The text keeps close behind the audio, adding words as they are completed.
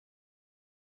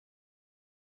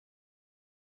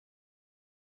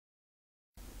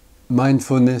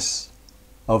Mindfulness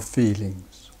of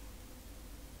feelings.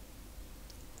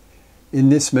 In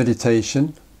this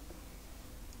meditation,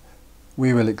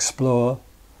 we will explore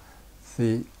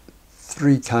the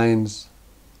three kinds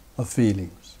of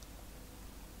feelings.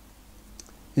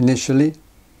 Initially,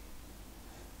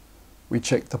 we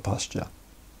check the posture,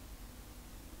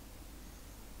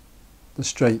 the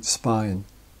straight spine,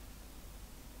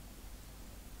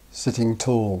 sitting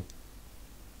tall.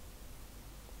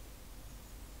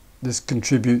 This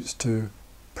contributes to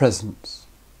presence,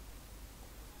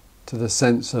 to the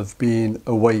sense of being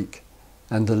awake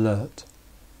and alert.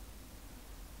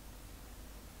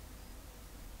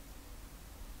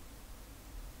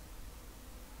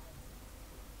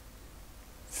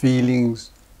 Feelings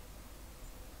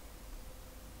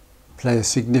play a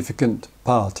significant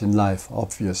part in life,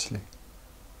 obviously.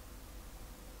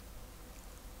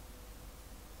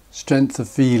 Strength of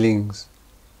feelings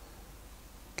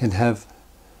can have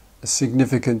a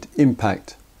significant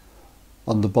impact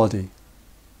on the body.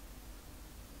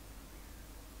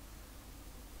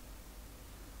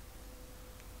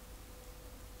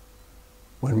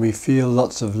 When we feel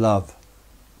lots of love,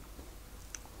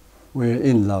 we're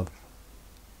in love.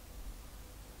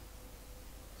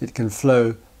 It can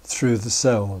flow through the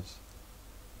cells.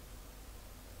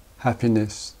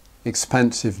 Happiness,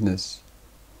 expansiveness,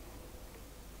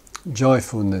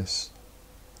 joyfulness,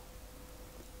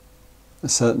 a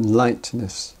certain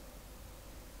lightness.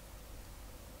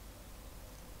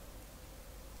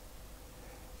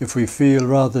 If we feel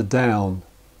rather down,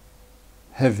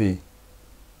 heavy,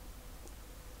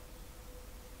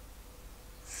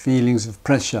 feelings of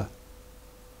pressure,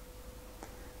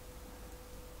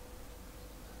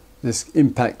 this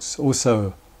impacts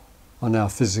also on our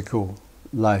physical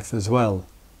life as well.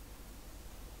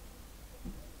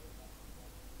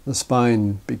 The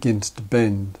spine begins to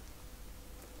bend.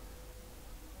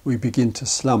 We begin to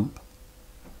slump.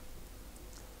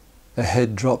 The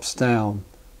head drops down.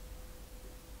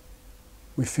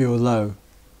 We feel low.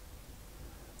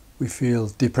 We feel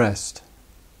depressed.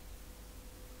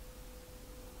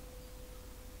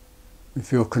 We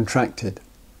feel contracted.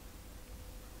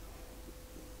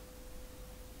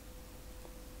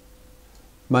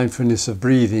 Mindfulness of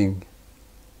breathing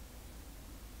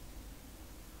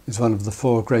is one of the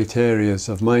four great areas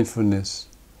of mindfulness,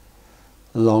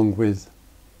 along with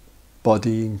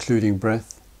body, including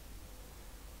breath,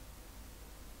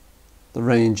 the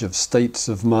range of states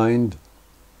of mind,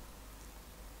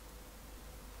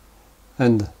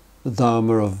 and the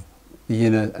Dharma of the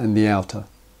inner and the outer.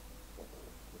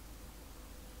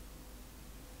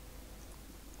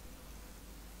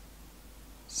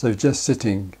 So just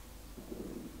sitting,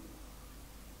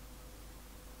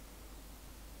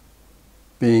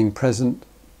 being present,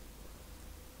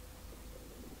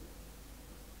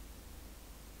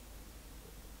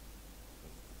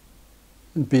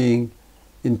 and being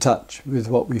in touch with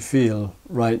what we feel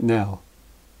right now.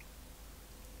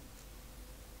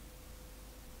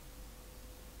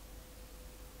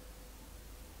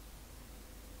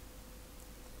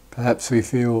 Perhaps we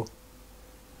feel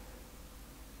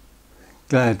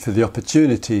glad for the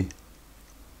opportunity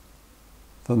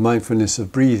for mindfulness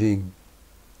of breathing,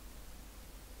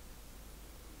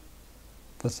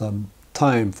 for some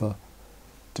time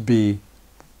to be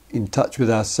in touch with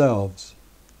ourselves,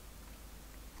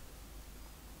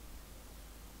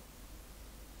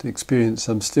 to experience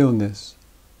some stillness.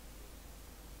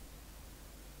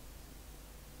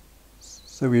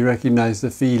 So we recognize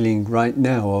the feeling right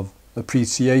now of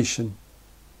appreciation,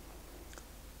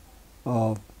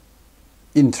 of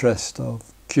interest,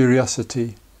 of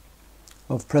curiosity,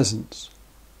 of presence.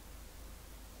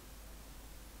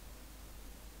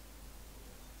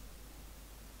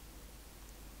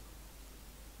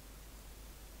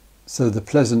 So the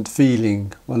pleasant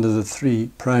feeling, one of the three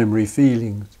primary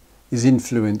feelings, is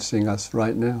influencing us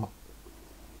right now.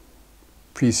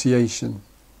 Appreciation,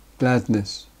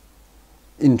 gladness,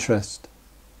 interest,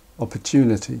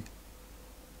 opportunity.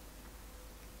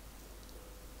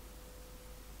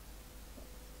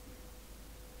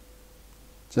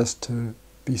 Just to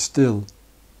be still,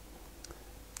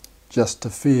 just to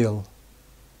feel.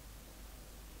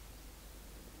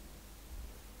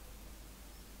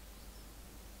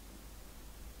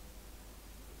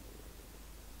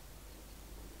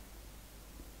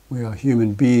 We are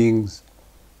human beings,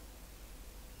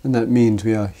 and that means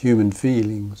we are human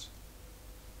feelings.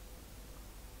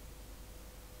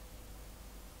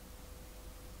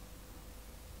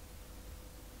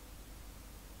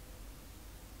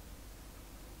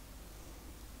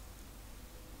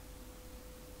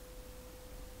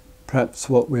 Perhaps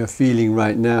what we are feeling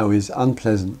right now is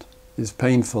unpleasant, is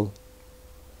painful.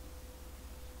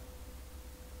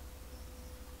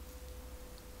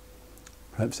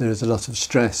 Perhaps there is a lot of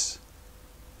stress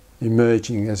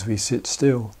emerging as we sit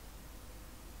still.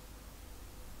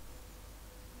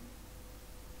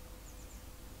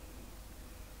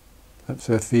 Perhaps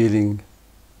we're feeling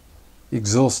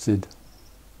exhausted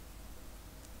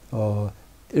or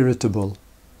irritable.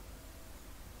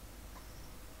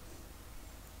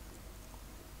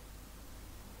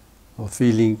 Or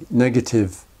feeling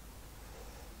negative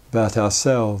about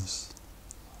ourselves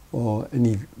or an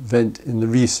event in the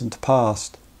recent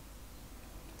past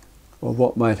or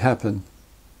what might happen.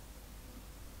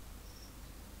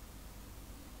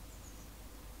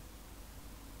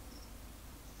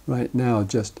 Right now,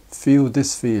 just feel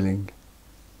this feeling.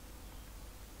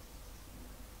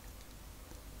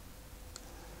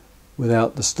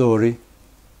 Without the story,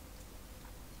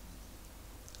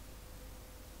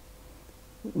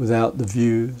 without the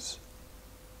views,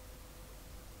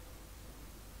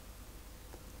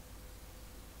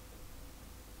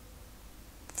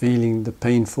 feeling the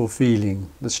painful feeling,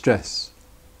 the stress,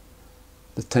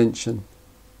 the tension,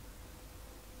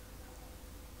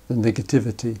 the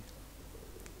negativity,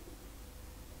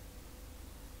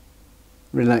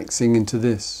 relaxing into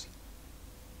this.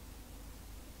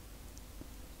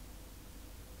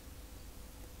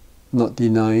 Not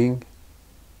denying,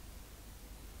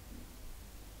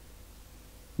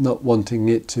 not wanting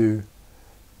it to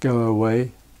go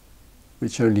away,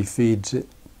 which only feeds it.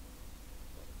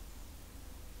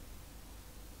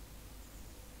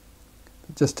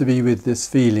 But just to be with this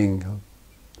feeling, of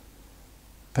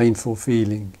painful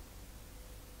feeling,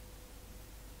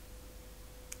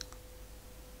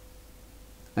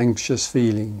 anxious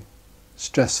feeling,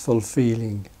 stressful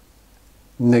feeling,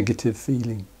 negative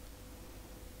feeling.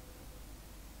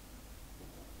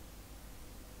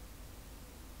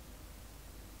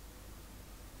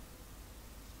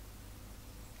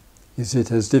 Is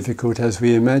it as difficult as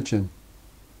we imagine?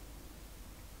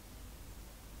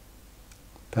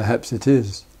 Perhaps it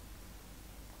is.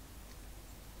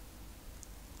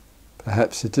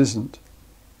 Perhaps it isn't.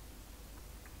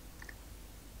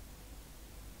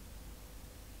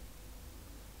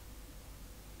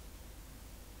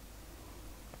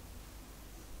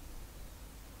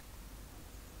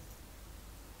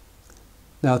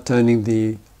 Now turning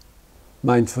the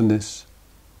mindfulness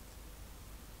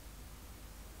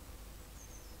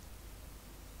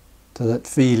to that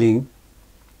feeling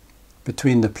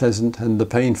between the pleasant and the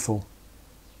painful.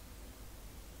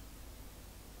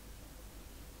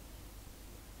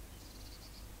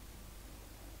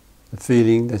 The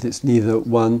feeling that it's neither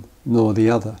one nor the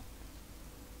other.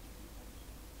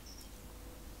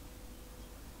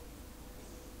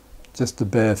 Just a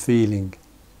bare feeling.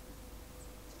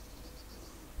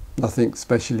 Nothing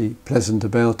specially pleasant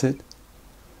about it,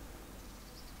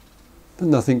 but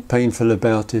nothing painful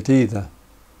about it either.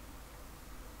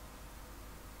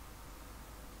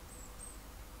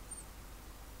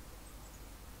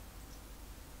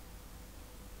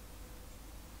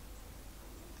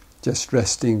 Just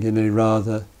resting in a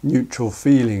rather neutral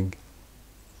feeling,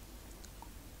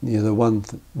 neither one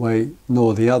way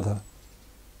nor the other.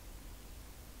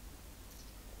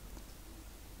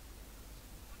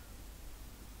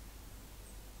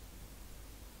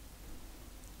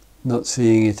 Not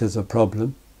seeing it as a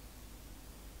problem,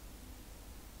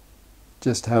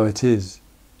 just how it is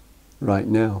right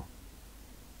now.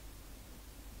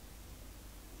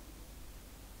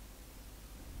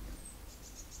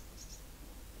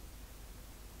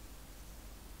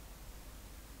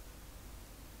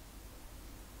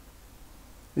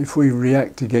 If we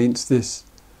react against this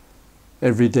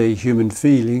everyday human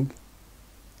feeling,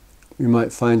 we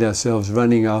might find ourselves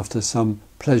running after some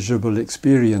pleasurable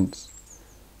experience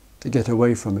to get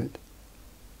away from it.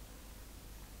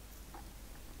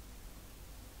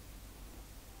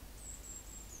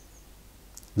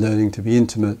 Learning to be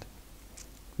intimate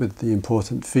with the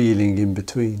important feeling in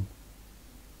between.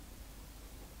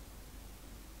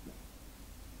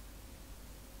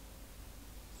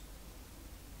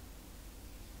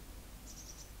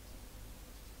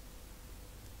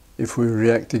 If we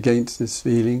react against this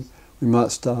feeling, we might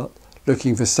start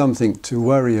looking for something to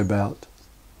worry about,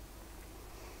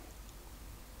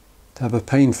 to have a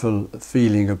painful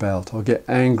feeling about, or get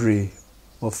angry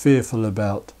or fearful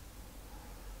about,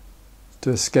 to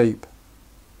escape.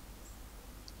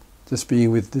 Just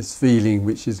being with this feeling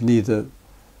which is neither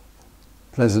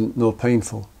pleasant nor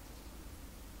painful.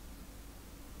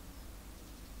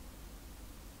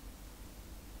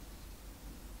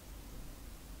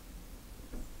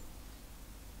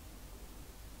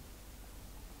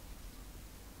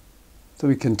 So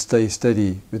we can stay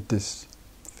steady with this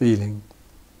feeling.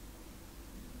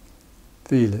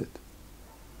 Feel it.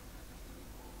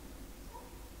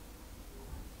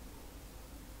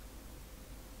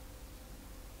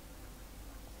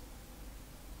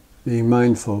 being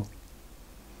mindful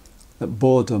that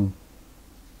boredom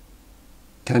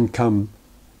can come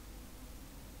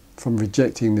from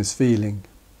rejecting this feeling.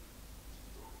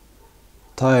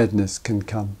 Tiredness can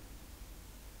come.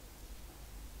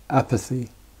 Apathy,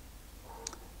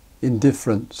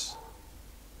 indifference,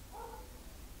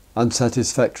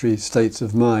 unsatisfactory states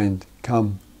of mind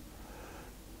come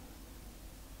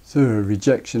through a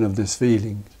rejection of this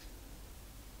feeling.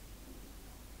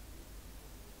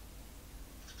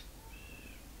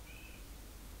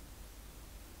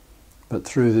 But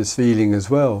through this feeling as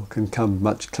well can come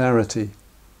much clarity.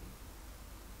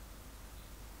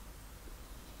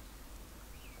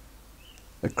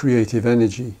 A creative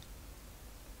energy,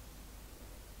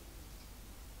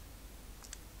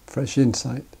 fresh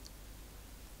insight.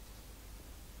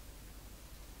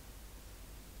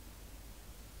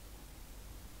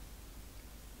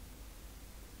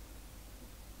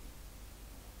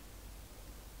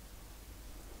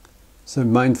 So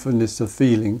mindfulness of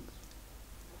feeling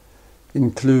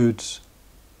includes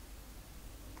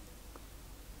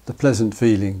the pleasant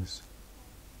feelings,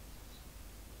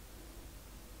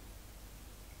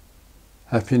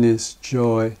 happiness,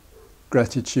 joy,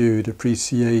 gratitude,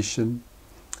 appreciation,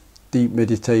 deep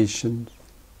meditation,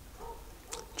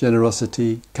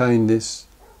 generosity, kindness,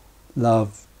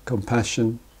 love,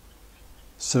 compassion,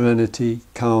 serenity,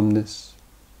 calmness,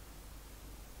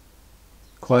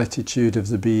 quietude of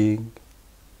the being.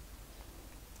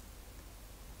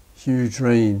 Huge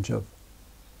range of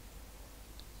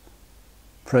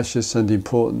precious and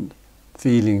important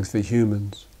feelings for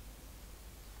humans.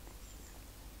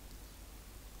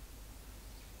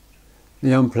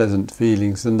 The unpleasant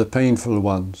feelings and the painful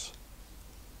ones,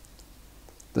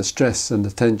 the stress and the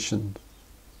tension.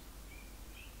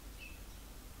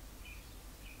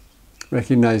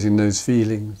 Recognizing those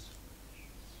feelings.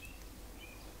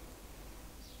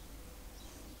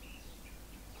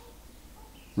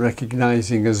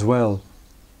 Recognizing as well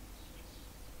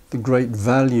the great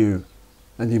value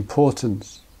and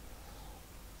importance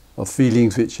of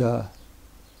feelings which are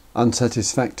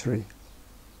unsatisfactory,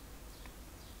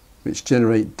 which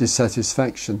generate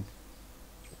dissatisfaction,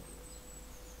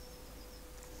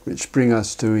 which bring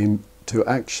us to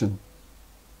action.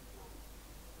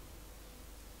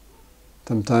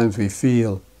 Sometimes we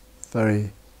feel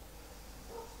very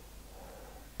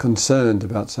concerned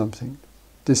about something,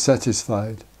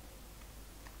 dissatisfied.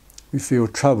 We feel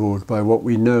troubled by what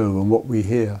we know and what we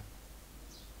hear.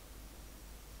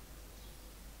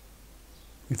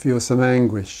 We feel some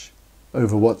anguish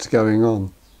over what's going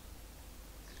on.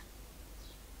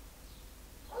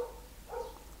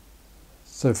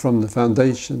 So from the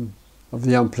foundation of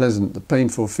the unpleasant, the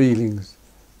painful feelings,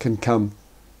 can come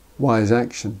wise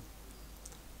action,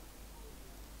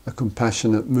 a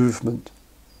compassionate movement,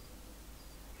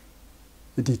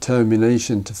 the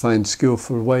determination to find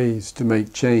skillful ways to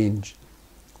make change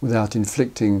without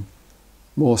inflicting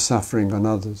more suffering on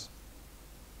others.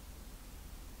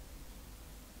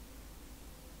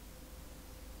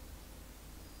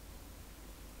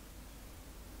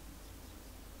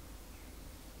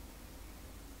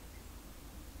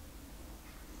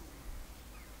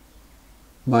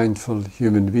 Mindful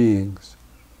human beings,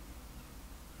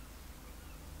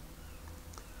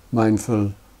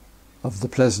 mindful of the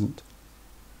pleasant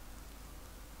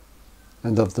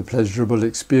and of the pleasurable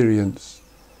experience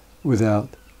without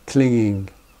clinging,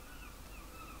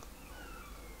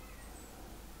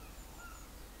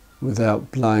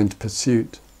 without blind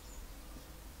pursuit,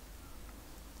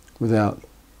 without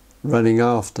running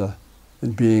after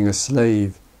and being a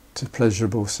slave to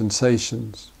pleasurable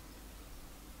sensations.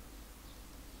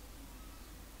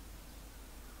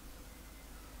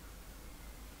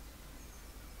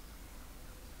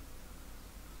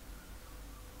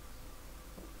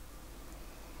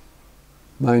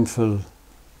 Mindful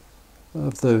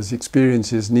of those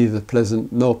experiences, neither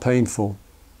pleasant nor painful,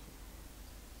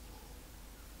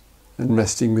 and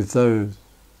resting with those,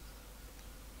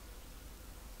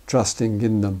 trusting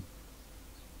in them,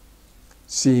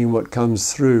 seeing what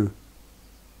comes through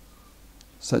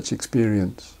such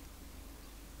experience.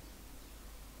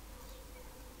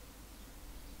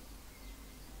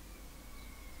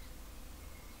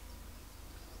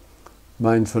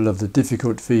 Mindful of the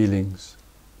difficult feelings.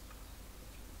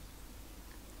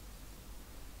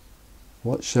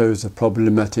 What shows a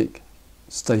problematic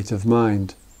state of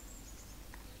mind?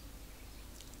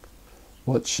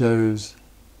 What shows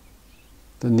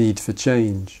the need for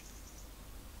change?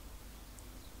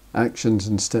 Actions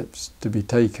and steps to be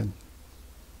taken.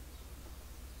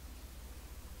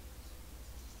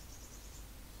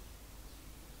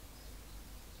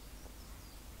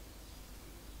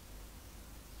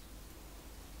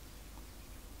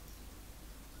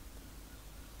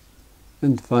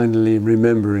 And finally,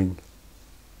 remembering.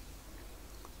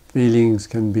 Feelings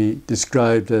can be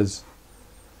described as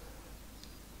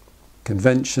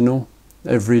conventional,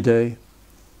 everyday,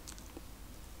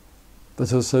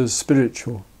 but also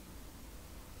spiritual,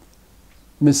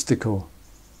 mystical,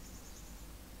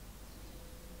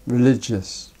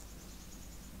 religious,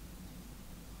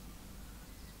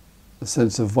 a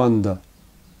sense of wonder,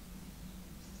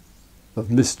 of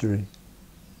mystery,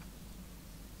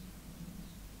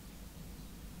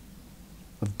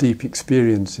 of deep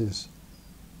experiences,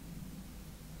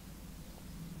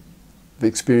 of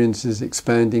experiences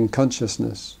expanding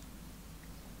consciousness,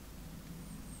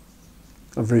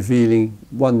 of revealing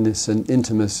oneness and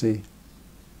intimacy,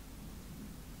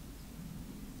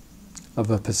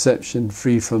 of a perception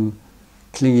free from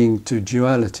clinging to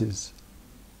dualities,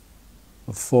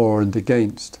 of for and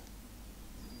against,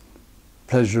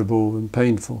 pleasurable and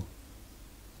painful.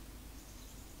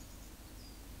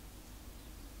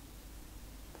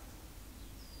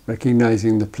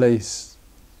 Recognizing the place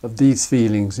of these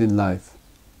feelings in life.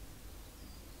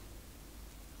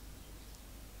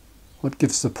 What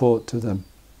gives support to them?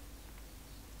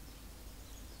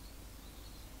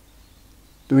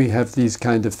 Do we have these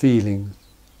kind of feelings?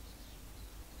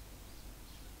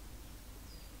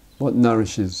 What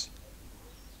nourishes?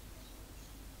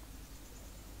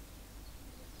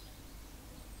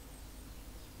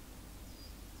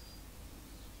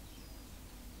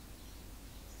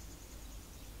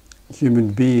 A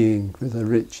human being with a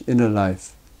rich inner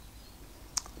life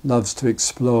loves to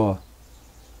explore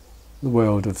the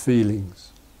world of feelings.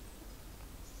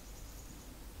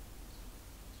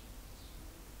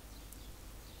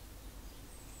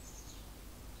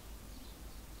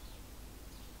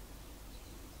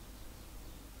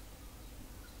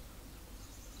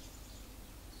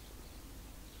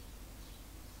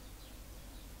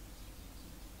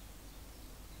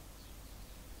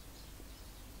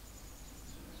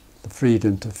 The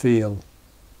freedom to feel,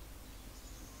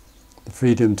 the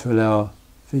freedom to allow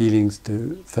feelings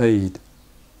to fade,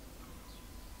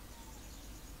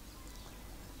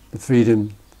 the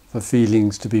freedom for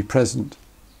feelings to be present,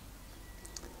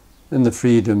 and the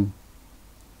freedom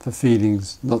for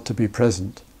feelings not to be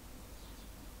present.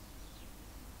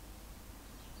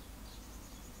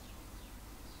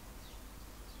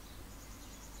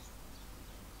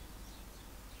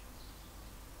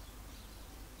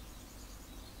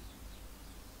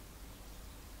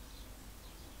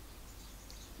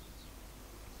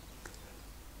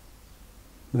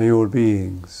 May all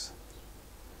beings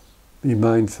be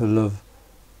mindful of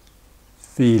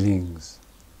feelings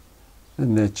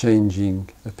and their changing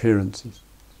appearances.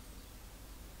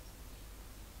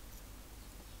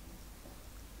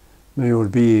 May all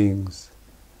beings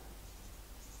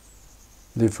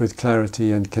live with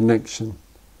clarity and connection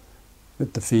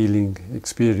with the feeling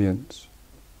experience.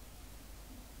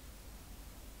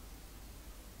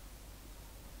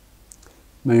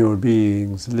 May all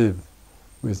beings live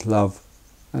with love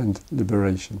and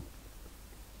liberation.